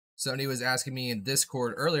Somebody was asking me in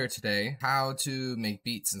Discord earlier today how to make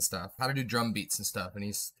beats and stuff, how to do drum beats and stuff, and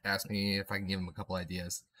he's asked me if I can give him a couple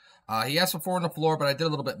ideas. He asked for 4 on the floor, but I did a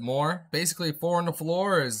little bit more. Basically, 4 on the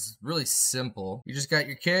floor is really simple. You just got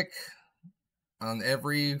your kick on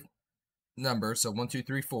every number, so 1, 2,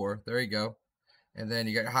 3, 4. There you go. And then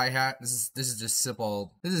you got your hi-hat. This is just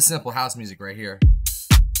simple. This is simple house music right here.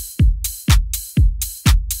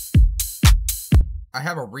 I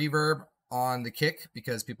have a reverb on the kick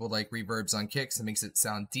because people like reverbs on kicks. It makes it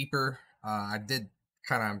sound deeper. I did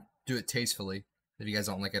kind of do it tastefully. If you guys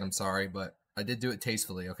don't like it, I'm sorry, but I did do it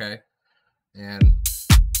tastefully, okay? And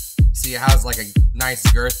see, it has like a nice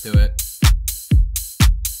girth to it.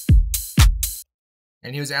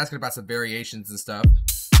 And he was asking about some variations and stuff.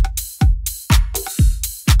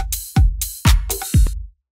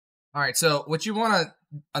 All right, so what you want to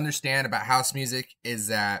understand about house music is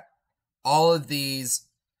that all of these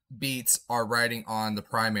beats are riding on the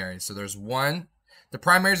primaries. So there's 1. The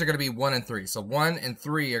primaries are going to be 1 and 3. So 1 and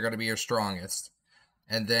 3 are going to be your strongest.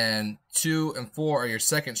 And then 2 and 4 are your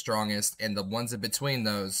second strongest. And the ones in between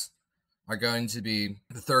those are going to be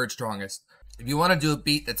the third strongest. If you want to do a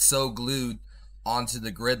beat that's so glued onto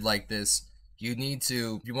the grid like this, you need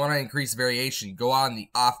to, if you want to increase variation, go on the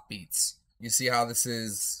off beats. You see how this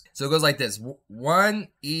is? So it goes like this: 1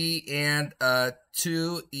 E and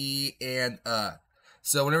 2 E and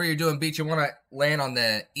So whenever you're doing beats, you want to land on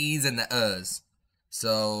the E's and the U's.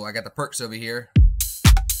 So I got the perks over here.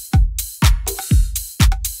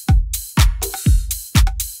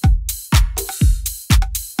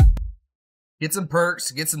 Get some perks,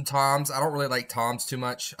 get some toms. I don't really like toms too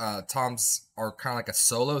much. Toms are kind of like a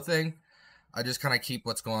solo thing. I just kind of keep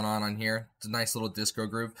what's going on here. It's a nice little disco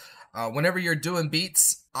groove. Whenever you're doing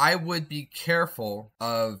beats, I would be careful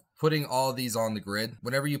of putting all these on the grid.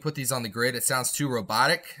 Whenever you put these on the grid, it sounds too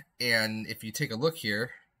robotic. And if you take a look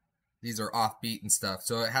here, these are offbeat and stuff.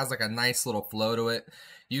 So it has like a nice little flow to it.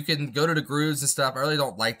 You can go to the grooves and stuff. I really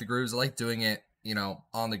don't like the grooves. I like doing it, you know,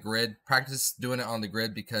 on the grid. Practice doing it on the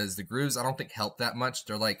grid because the grooves I don't think help that much.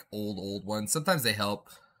 They're like old ones. Sometimes they help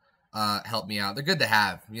me out. They're good to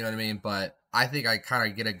have, you know what I mean? But I think I kind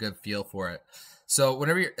of get a good feel for it. So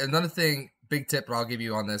whenever you're, another thing, big tip that I'll give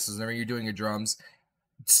you on this is whenever you're doing your drums,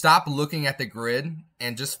 stop looking at the grid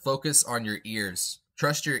and just focus on your ears.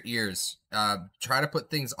 Trust your ears. Try to put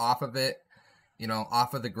things off of it, you know,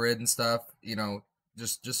 off of the grid and stuff. You know,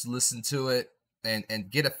 just listen to it and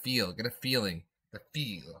get a feel, get a feeling, the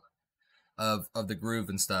feel of the groove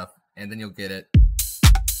and stuff, and then you'll get it.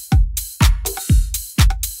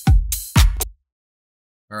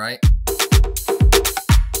 All right.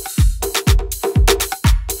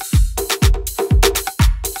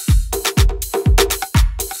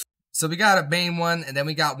 So we got a main one, and then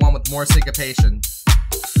we got one with more syncopation.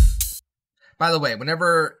 By the way,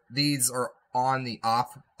 whenever these are on the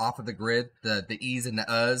off of the grid, the E's and the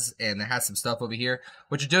U's, and it has some stuff over here,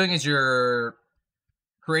 what you're doing is you're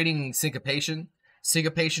creating syncopation.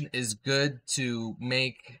 Syncopation is good to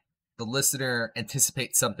make the listener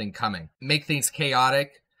anticipate something coming. Make things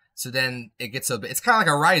chaotic, so then it gets it's kind of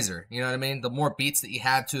like a riser, you know what I mean? The more beats that you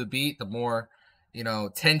have to a beat, the more, you know,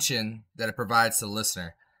 tension that it provides to the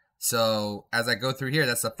listener. So as I go through here,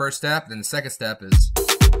 that's the first step. Then the second step is,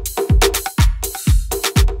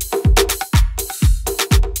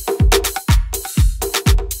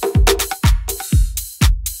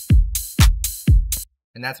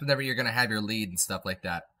 and that's whenever you're going to have your lead and stuff like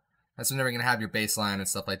that. That's whenever you're going to have your bass line and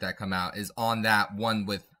stuff like that come out, is on that one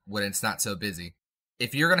with when it's not so busy.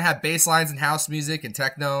 If you're going to have bass lines in house music and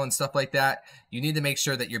techno and stuff like that, you need to make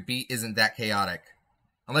sure that your beat isn't that chaotic.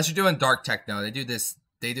 Unless you're doing dark techno, they do this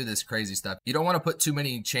crazy stuff. You don't want to put too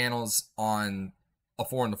many channels on a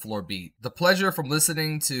 4 on the floor beat. The pleasure from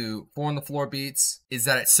listening to 4 on the floor beats is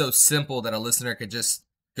that it's so simple that a listener could just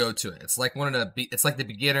go to it. It's like it's like the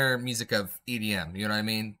beginner music of EDM, you know what I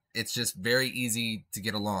mean? It's just very easy to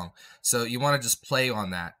get along. So you want to just play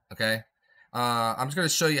on that, okay? I'm just going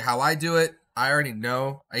to show you how I do it. I already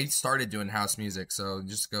know. I started doing house music, so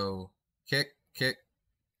just go kick, kick,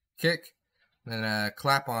 kick, then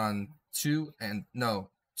clap on 2 and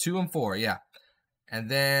 4, yeah. And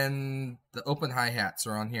then the open hi-hats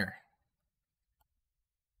are on here.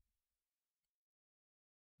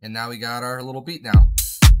 And now we got our little beat now.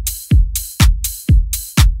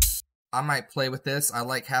 I might play with this. I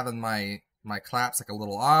like having my claps like a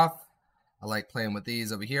little off. I like playing with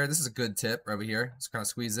these over here. This is a good tip right over here. Just kind of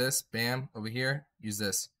squeeze this, bam, over here. Use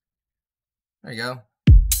this. There you go.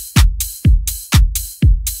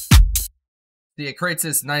 See, it creates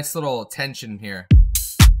this nice little tension here.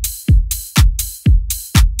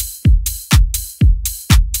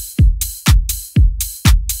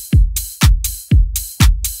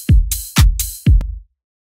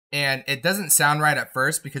 And it doesn't sound right at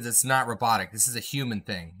first because it's not robotic. This is a human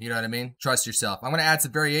thing. You know what I mean? Trust yourself. I'm going to add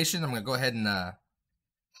some variation. I'm going to go ahead and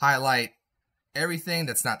highlight everything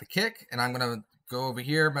that's not the kick. And I'm going to go over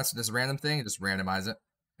here, mess with this random thing, and just randomize it.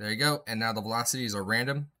 There you go. And now the velocities are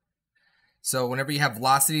random. So whenever you have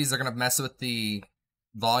velocities, they're going to mess with the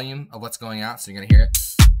volume of what's going out. So you're going to hear it.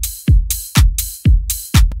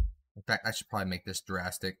 In fact, I should probably make this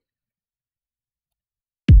drastic.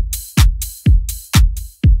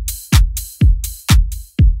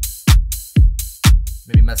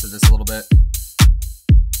 Maybe mess with this a little bit.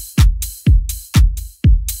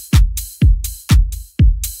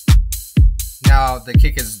 Now the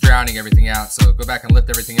kick is drowning everything out, so go back and lift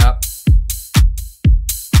everything up.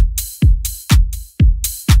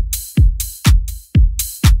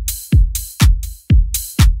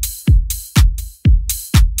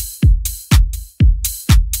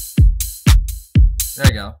 There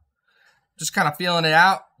you go. Just kind of feeling it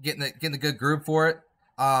out, getting the good groove for it.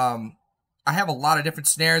 I have a lot of different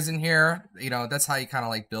snares in here. You know, that's how you kind of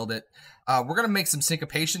like build it. We're going to make some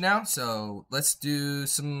syncopation now. So let's do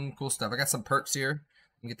some cool stuff. I got some perks here.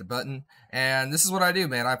 You get the button. And this is what I do,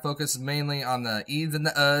 man. I focus mainly on the E's and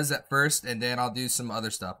the U's at first, and then I'll do some other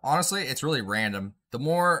stuff. Honestly, it's really random. The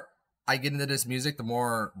more I get into this music, the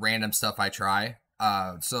more random stuff I try.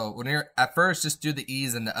 So when you're at first, just do the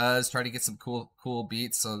E's and the U's. Try to get some cool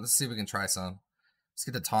beats. So let's see if we can try some. Let's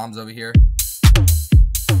get the toms over here.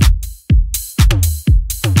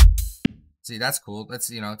 See, that's cool. Let's,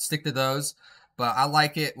 you know, stick to those. But I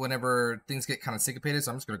like it whenever things get kind of syncopated,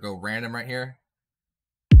 so I'm just going to go random right here.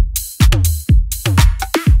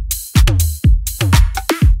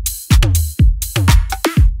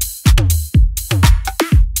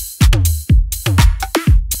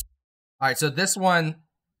 All right, so this one,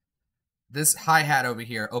 this hi-hat over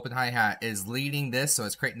here, open hi-hat, is leading this, so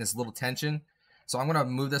it's creating this little tension. So I'm going to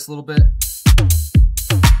move this a little bit.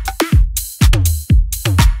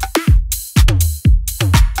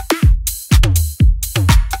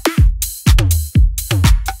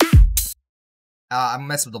 I'm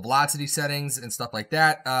messing with the velocity settings and stuff like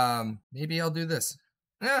that. Maybe I'll do this.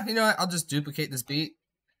 Yeah, you know what? I'll just duplicate this beat.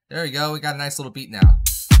 There we go. We got a nice little beat now.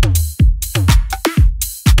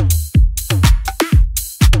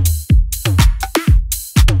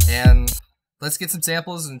 And let's get some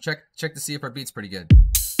samples and check to see if our beat's pretty good.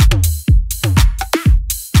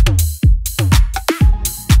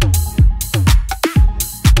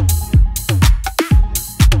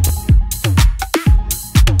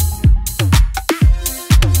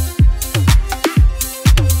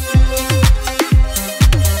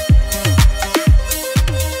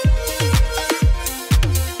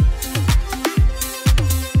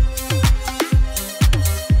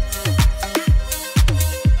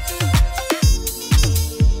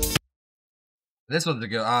 This one's a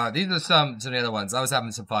good. These are some of the other ones. I was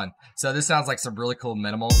having some fun. So this sounds like some really cool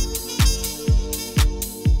minimal.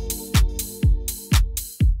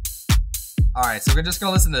 All right, so we're just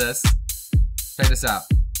gonna listen to this. Check this out.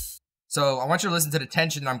 So I want you to listen to the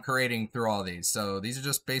tension I'm creating through all these. So these are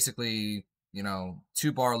just basically, you know,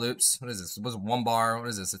 2-bar loops. What is this? It was 1 bar. What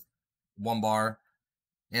is this? 1 bar.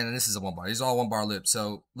 And then this is a 1 bar. These are all 1-bar loops.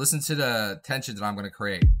 So listen to the tension that I'm gonna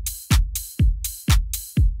create.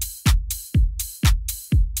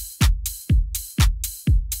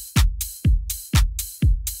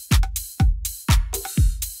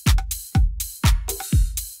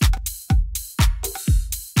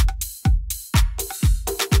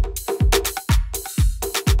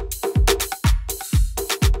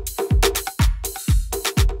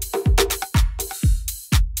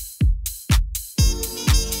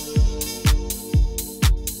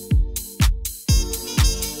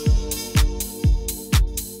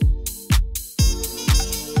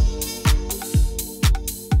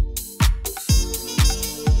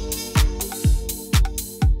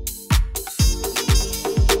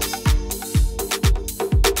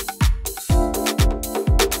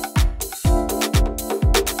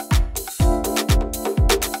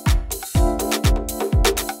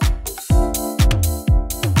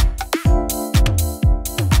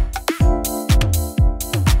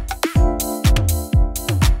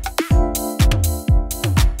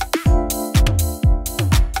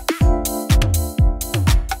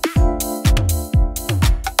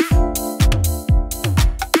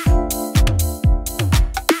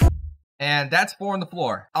 And that's 4 on the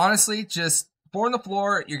floor. Honestly, just 4 on the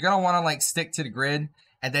floor, you're going to want to like stick to the grid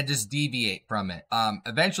and then just deviate from it.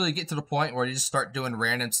 Eventually you get to the point where you just start doing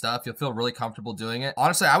random stuff. You'll feel really comfortable doing it.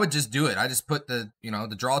 Honestly, I would just do it. I just put the, you know,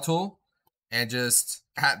 the draw tool and just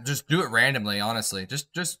do it randomly, honestly.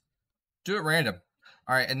 Just do it random.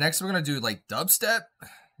 All right, and next we're going to do like dubstep.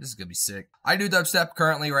 This is gonna be sick. I do dubstep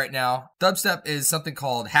currently right now. Dubstep is something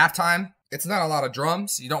called halftime. It's not a lot of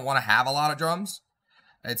drums. You don't want to have a lot of drums.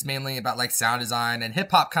 It's mainly about like sound design, and hip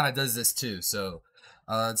hop kind of does this too. So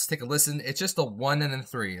let's take a listen. It's just a 1 and a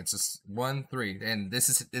 3. It's just 1, 3, and this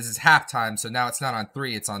is halftime. So now it's not on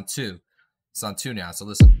 3. It's on 2. It's on 2 now. So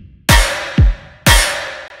listen.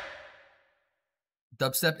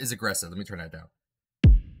 Dubstep is aggressive. Let me turn that down.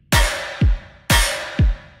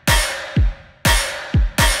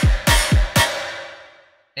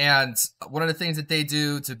 And one of the things that they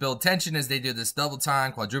do to build tension is they do this double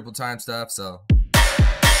time, quadruple time stuff. So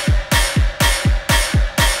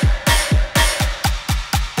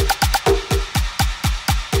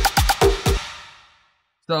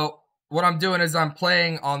what I'm doing is I'm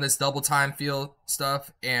playing on this double time feel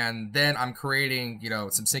stuff, and then I'm creating, you know,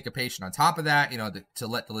 some syncopation on top of that, you know, to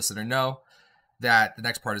let the listener know that the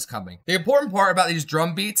next part is coming. The important part about these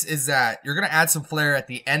drum beats is that you're going to add some flair at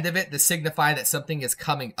the end of it to signify that something is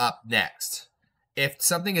coming up next. If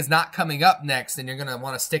something is not coming up next, then you're going to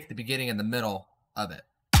want to stick the beginning and the middle of it.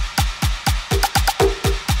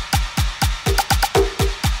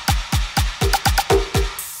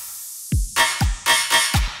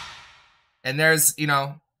 And there's, you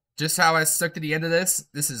know, just how I stuck to the end of this.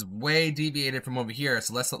 This is way deviated from over here,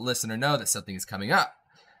 so let's let the listener know that something is coming up.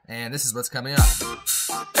 And this is what's coming up.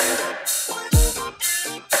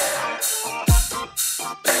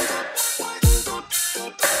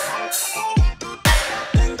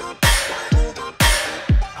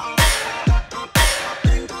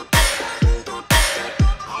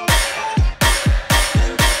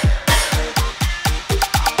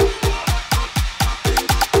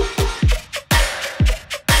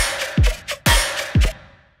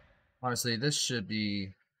 Honestly, this should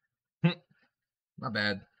be not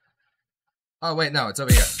bad. Oh, wait, no, it's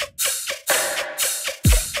over here.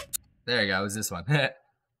 There you go, it was this one. There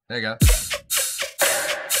you go.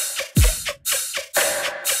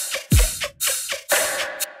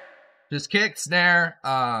 Just kick, snare,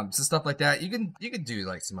 some stuff like that. You can do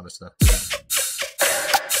like some other stuff too.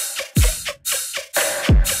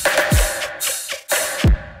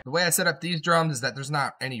 The way I set up these drums is that there's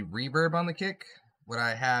not any reverb on the kick. What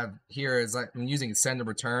I have here is like I'm using send and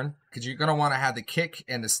return, because you're gonna want to have the kick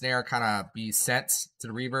and the snare kind of be sent to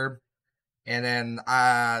the reverb. And then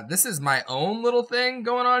this is my own little thing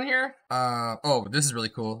going on here. Oh, this is really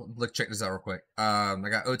cool. Look, check this out real quick. I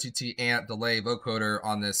got OTT amp delay vocoder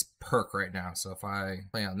on this perk right now. So if I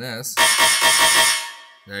play on this,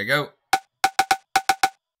 there you go.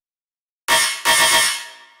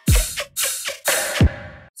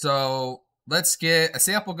 So let's get a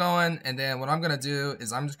sample going, and then what I'm gonna do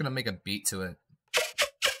is I'm just gonna make a beat to it.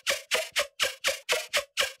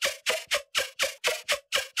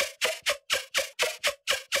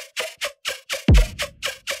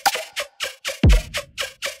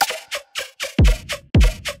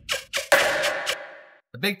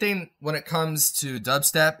 The big thing when it comes to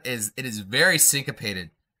dubstep is it is very syncopated.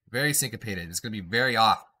 Very syncopated. It's gonna be very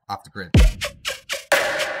off the grid.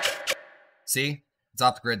 See? It's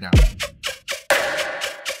off the grid now.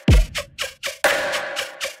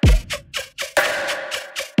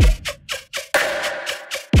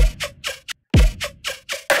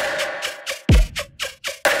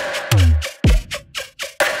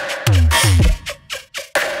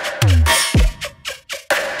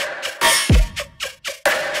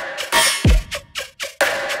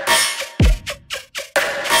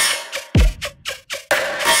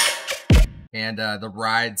 And the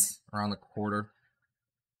rides are on the quarter.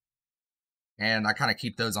 And I kind of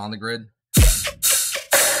keep those on the grid.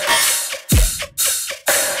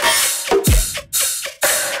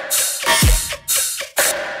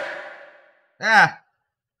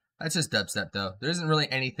 That's just dubstep though. There isn't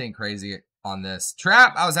really anything crazy on this.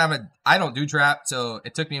 Trap, I don't do trap, so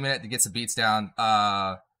it took me a minute to get some beats down.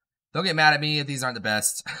 Don't get mad at me if these aren't the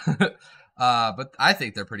best. But I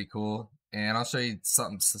think they're pretty cool. And I'll show you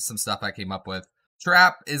some stuff I came up with.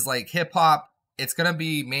 Trap is like hip hop. It's gonna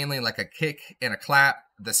be mainly like a kick and a clap.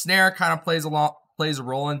 The snare kind of plays a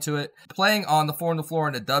role into it. Playing on the 4 on the floor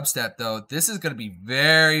in the dubstep though, this is gonna be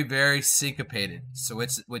very, very syncopated. So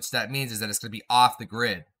which that means is that it's gonna be off the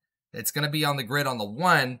grid. It's gonna be on the grid on the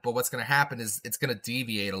 1, but what's gonna happen is it's gonna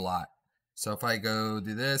deviate a lot. So if I go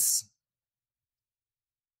do this,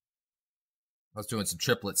 I was doing some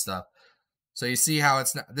triplet stuff. So you see how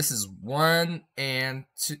it's not, this is 1 and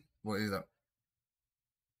 2. What is that?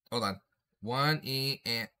 Hold on. 1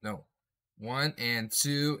 and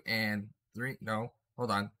 2 and 3. No,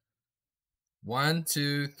 hold on. 1,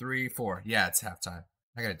 2, 3, 4. Yeah, it's halftime.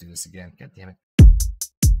 I gotta do this again. God damn it.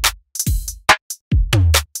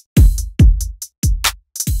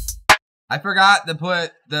 I forgot to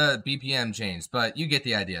put the BPM change, but you get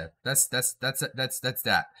the idea. That's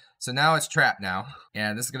that. So now it's trap now,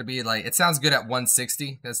 and this is gonna be like, it sounds good at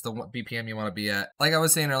 160. That's the BPM you want to be at. Like I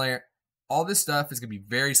was saying earlier, all this stuff is gonna be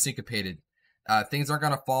very syncopated. Things aren't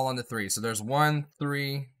gonna fall on the 3. So there's 1,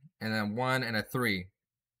 3, and then 1 and a 3.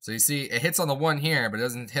 So you see, it hits on the 1 here, but it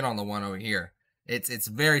doesn't hit on the 1 over here. It's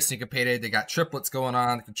very syncopated. They got triplets going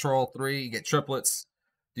on. Control 3, you get triplets.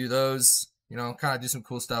 Do those, you know, kind of do some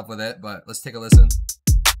cool stuff with it. But let's take a listen.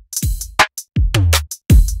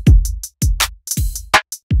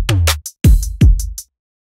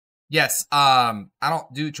 Yes, I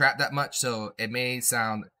don't do trap that much, so it may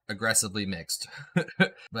sound aggressively mixed,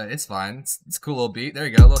 but it's fine. It's a cool little beat. There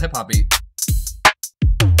you go, a little hip hop beat.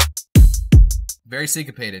 Very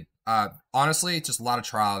syncopated. Honestly, it's just a lot of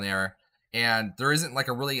trial and error, and there isn't like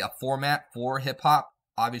a format for hip hop.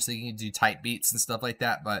 Obviously, you can do tight beats and stuff like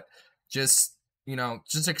that, but just, you know,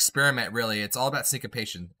 just experiment. Really, it's all about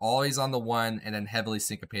syncopation. Always on the 1, and then heavily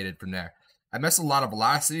syncopated from there. I messed with a lot of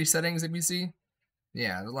velocity settings, if you see.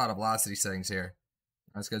 Yeah, there's a lot of velocity settings here.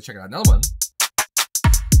 Let's go check out another one.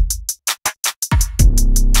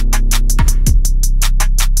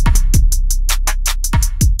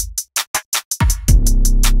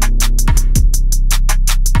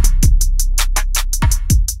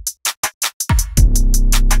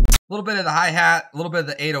 A little bit of the hi-hat, a little bit of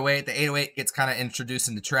the 808. The 808 gets kind of introduced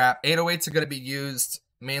into trap. 808s are going to be used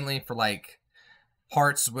mainly for like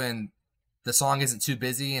parts when the song isn't too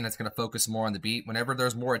busy and it's going to focus more on the beat. Whenever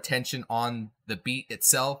there's more attention on the beat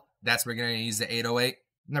itself, that's where you're going to use the 808.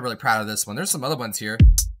 I'm not really proud of this one. There's some other ones here.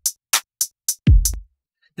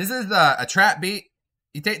 This is a trap beat.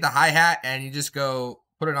 You take the hi-hat and you just go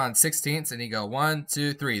put it on 16ths and you go 1,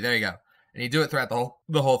 2, 3. There you go. And you do it throughout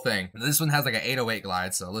the whole thing. This one has like an 808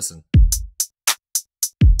 glide, so listen.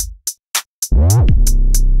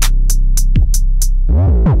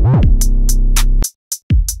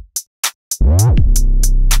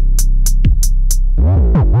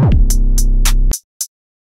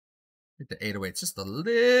 Hit the 808, just a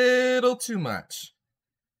little too much.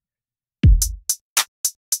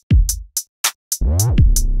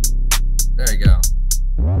 There you go.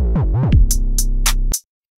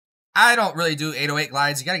 I don't really do 808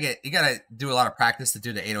 glides. You gotta do a lot of practice to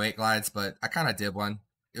do the 808 glides, but I kind of did one.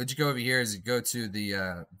 What you go over here is you go to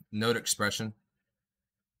the note expression,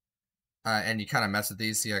 and you kind of mess with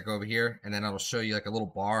these. See, I go over here, and then it'll show you like a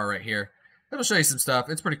little bar right here. It'll show you some stuff.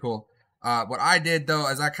 It's pretty cool. What I did though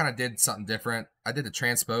is I kind of did something different. I did the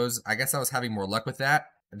transpose. I guess I was having more luck with that.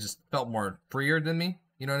 It just felt more freer than me.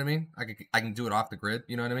 You know what I mean? I can do it off the grid.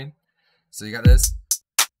 You know what I mean? So you got this.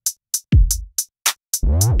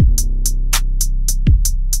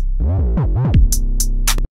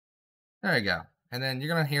 There you go. And then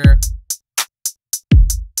you're going to hear.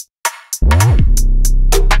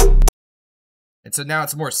 And so now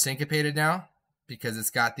it's more syncopated now because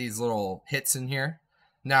it's got these little hits in here.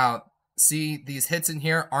 Now, see, these hits in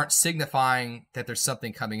here aren't signifying that there's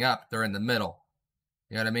something coming up. They're in the middle.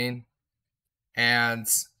 You know what I mean? And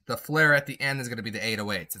the flare at the end is going to be the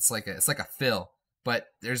 808s. It's like a fill, but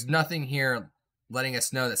there's nothing here letting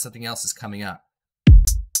us know that something else is coming up.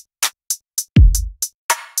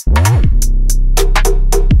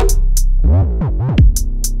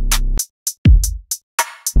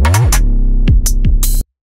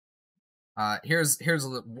 Here's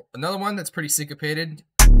another one that's pretty syncopated.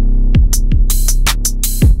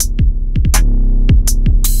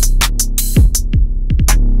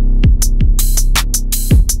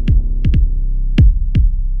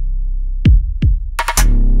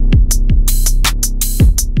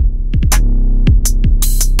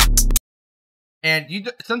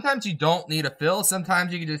 And sometimes you don't need a fill.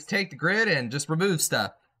 Sometimes you can just take the grid and just remove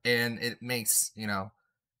stuff, and it makes, you know,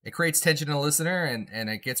 it creates tension in the listener, and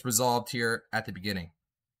it gets resolved here at the beginning.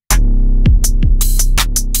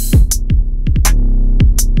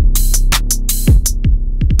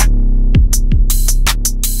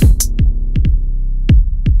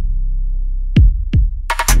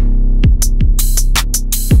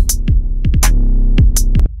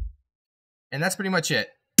 And that's pretty much it.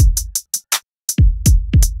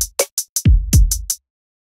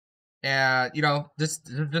 And, you know, just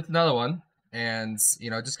another one. And, you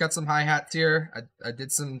know, just got some hi-hats here. I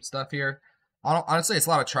did some stuff here. Honestly, it's a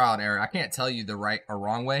lot of trial and error. I can't tell you the right or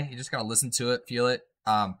wrong way. You just got to listen to it, feel it.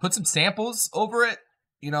 Put some samples over it.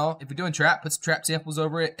 You know, if you're doing trap, put some trap samples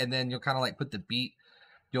over it. And then you'll kind of like put the beat.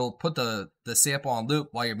 You'll put the sample on loop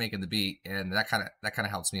while you're making the beat. And that kind of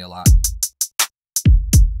helps me a lot.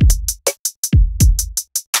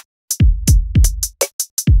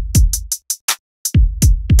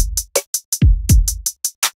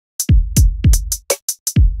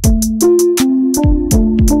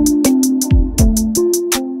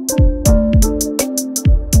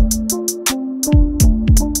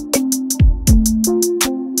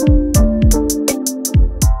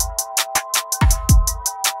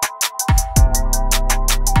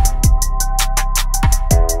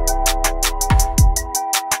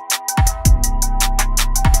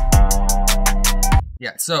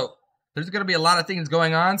 Yeah, so there's going to be a lot of things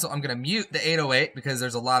going on, so I'm going to mute the 808 because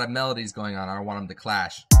there's a lot of melodies going on. I don't want them to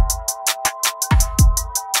clash.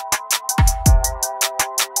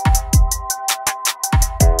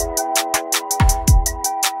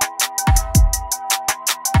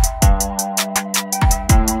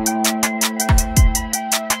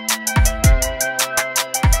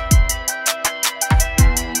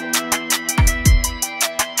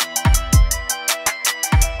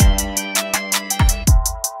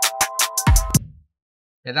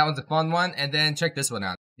 Yeah, that one's a fun one. And then check this one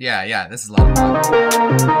out. Yeah, this is a lot of fun.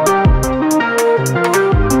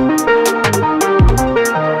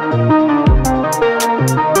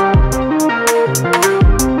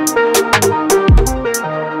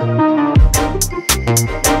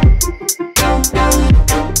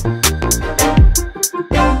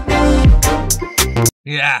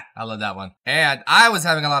 Yeah, I love that one. And I was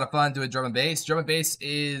having a lot of fun doing drum and bass. Drum and bass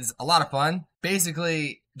is a lot of fun.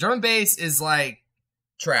 Basically, drum and bass is like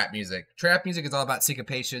trap music. Trap music is all about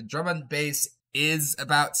syncopation. Drum and bass is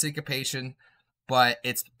about syncopation, but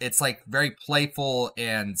it's like very playful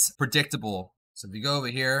and predictable. So if you go over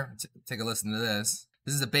here, take a listen to this.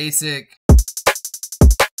 This is a basic.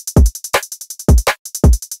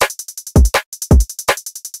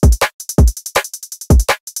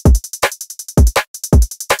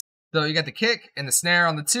 So you got the kick and the snare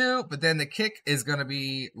on the 2, but then the kick is going to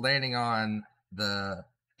be landing on the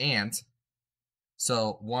and.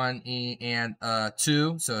 So 1 E and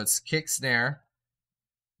 2, so it's kick snare,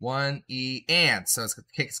 1 E and, so the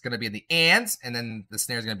kick's gonna be in the and then the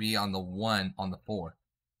snare's gonna be on the 1 on the 4.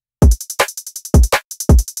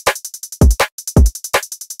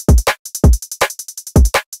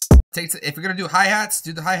 If you're gonna do hi-hats,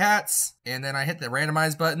 do the hi-hats, and then I hit the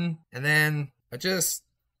randomize button, and then I just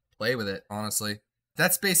play with it, honestly.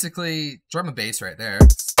 That's basically drum and bass right there.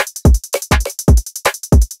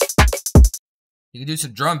 You can do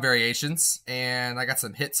some drum variations, and I got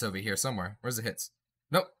some hits over here somewhere. Where's the hits?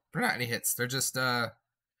 Nope, they're not any hits. They're just,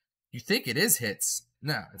 you think it is hits.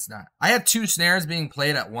 No, it's not. I have 2 snares being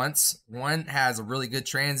played at once. One has a really good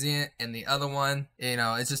transient, and the other one, you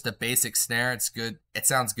know, it's just a basic snare. It's good. It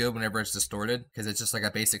sounds good whenever it's distorted, because it's just like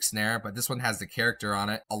a basic snare, but this one has the character on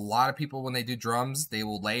it. A lot of people, when they do drums, they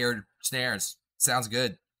will layer snares. Sounds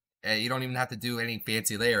good. You don't even have to do any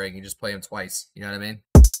fancy layering. You just play them twice. You know what I mean?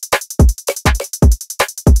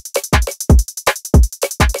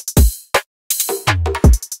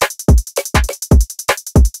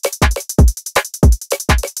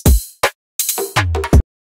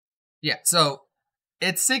 Yeah, so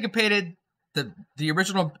it's syncopated. The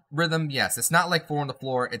original rhythm, yes, it's not like 4 on the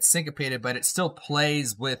floor. It's syncopated, but it still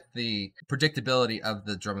plays with the predictability of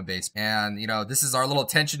the drum and bass. And, you know, this is our little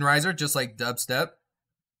tension riser, just like dubstep.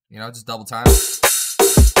 You know, just double time.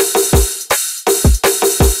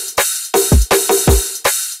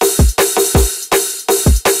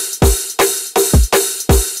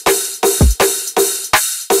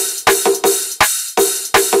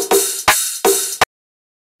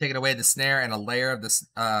 Taking away the snare and a layer of this.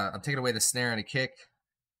 I'm taking away the snare and a kick.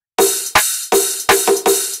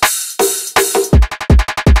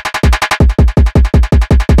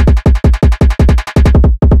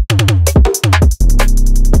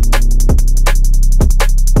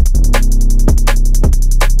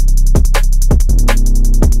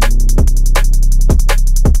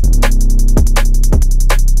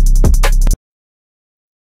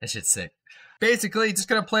 That shit's sick. Basically, just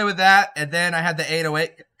gonna play with that, and then I had the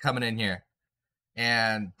 808 coming in here,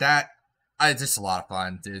 and that it's just a lot of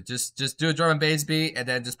fun, dude. Just do a drum and bass beat, and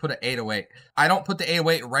then just put an 808. I don't put the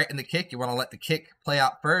 808 right in the kick. You want to let the kick play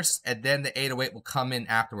out first, and then the 808 will come in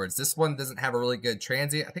afterwards. This one doesn't have a really good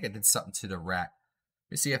transient. I think I did something to the rack.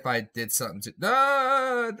 Let me see if I did something to.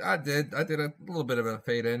 No, I did. I did a little bit of a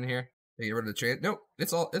fade in here. Get rid of the transient. Nope,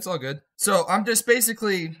 it's all good. So I'm just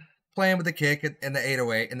basically playing with the kick and the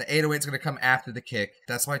 808, and the 808 is going to come after the kick.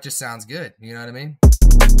 That's why it just sounds good. You know what I mean?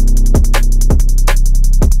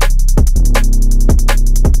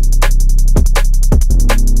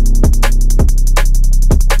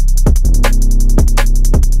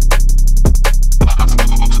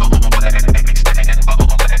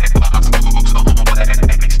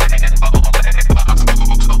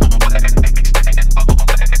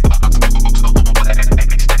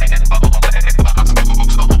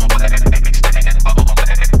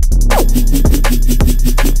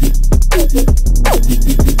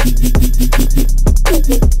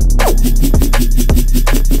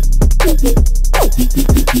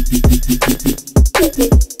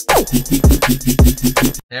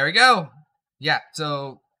 There we go. Yeah,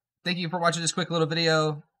 so thank you for watching this quick little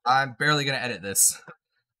video. I'm barely going to edit this.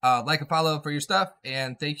 like and follow for your stuff,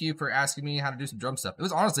 and thank you for asking me how to do some drum stuff. It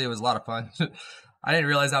was a lot of fun. I didn't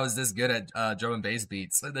realize I was this good at drum and bass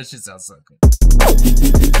beats. That shit sounds so cool.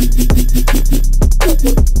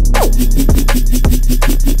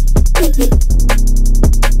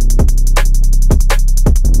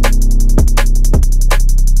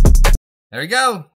 There we go.